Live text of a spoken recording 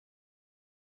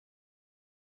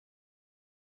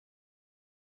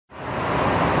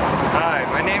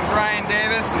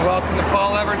Davis, and welcome to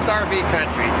Paul Everett's RV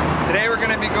Country. Today we're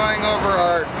going to be going over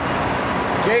our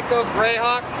Jayco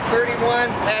Greyhawk 31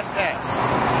 SS.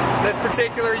 This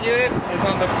particular unit is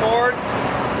on the Ford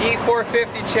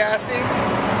E450 chassis,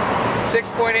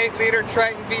 6.8 liter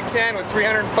Triton V10 with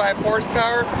 305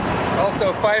 horsepower,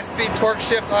 also 5-speed torque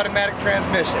shift automatic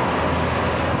transmission.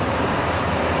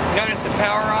 Notice the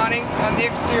power awning on the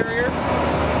exterior.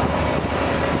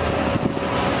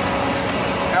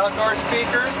 Outdoor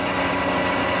speakers,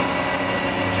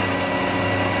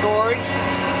 storage,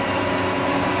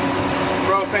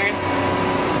 propane,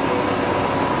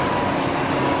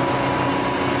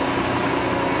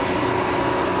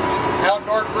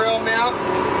 outdoor grill mount,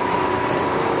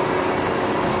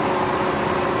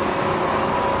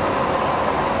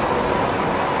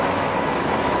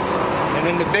 and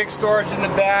then the big storage in the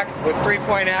back with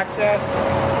 3-point access.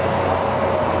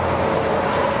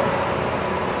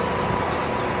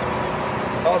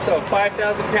 Also,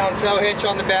 5,000-pound tow hitch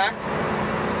on the back.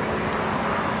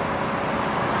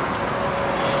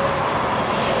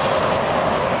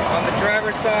 On the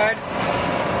driver's side,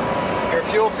 your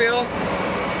fuel fill,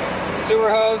 sewer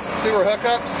hose, sewer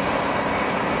hookups,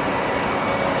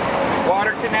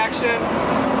 water connection,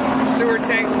 sewer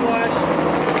tank flush,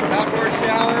 outdoor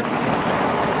shower,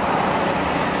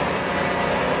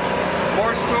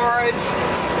 more storage,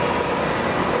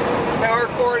 power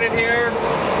cord in here,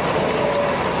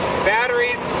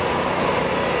 batteries,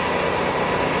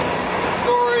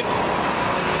 storage,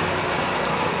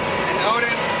 and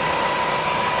Odin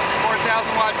 4,000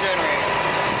 watt generator.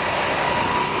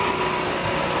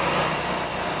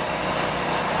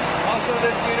 Also,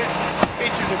 this unit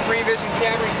features a 3-vision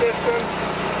camera system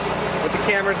with the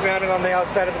cameras mounted on the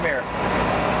outside of the mirror.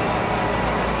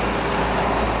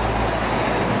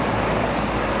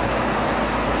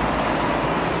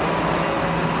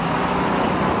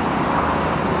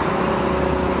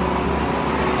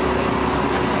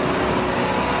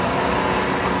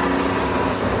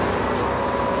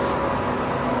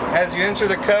 As you enter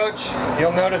the coach,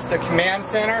 you'll notice the command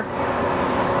center.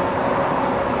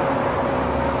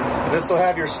 This will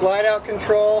have your slide out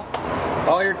control,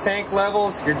 all your tank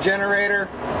levels, your generator,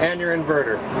 and your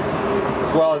inverter,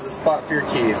 as well as a spot for your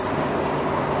keys.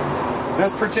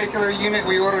 This particular unit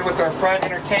we ordered with our front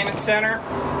entertainment center,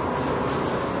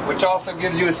 which also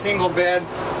gives you a single bed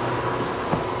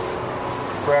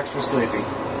for extra sleeping.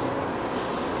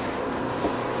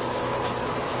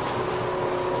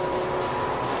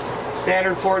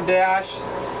 Standard Ford dash,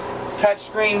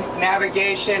 touchscreen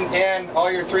navigation, and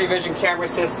all your 3-vision camera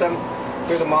system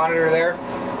through the monitor there.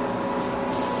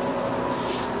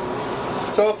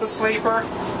 Sofa sleeper,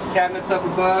 cabinets up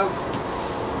above.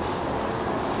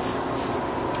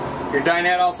 Your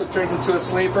dinette also turns into a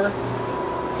sleeper.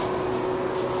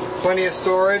 Plenty of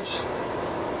storage.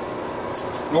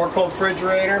 More cold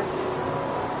refrigerator.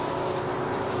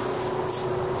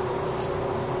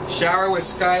 Shower with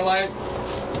skylight.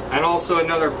 And also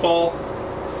another pole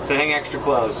to hang extra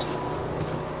clothes.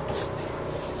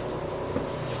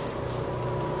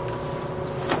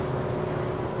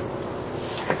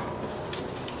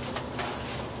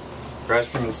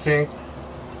 Restroom and sink.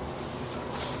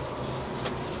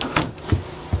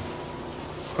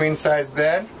 Queen size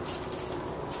bed.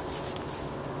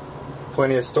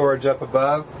 Plenty of storage up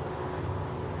above.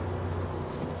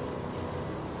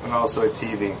 And also a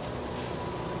TV.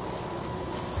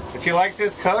 If you like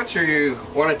this coach or you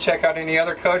want to check out any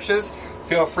other coaches,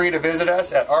 feel free to visit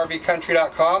us at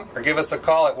rvcountry.com or give us a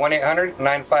call at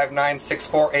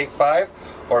 1-800-959-6485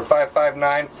 or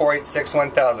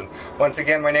 559-486-1000. Once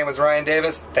again, my name is Ryan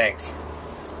Davis. Thanks.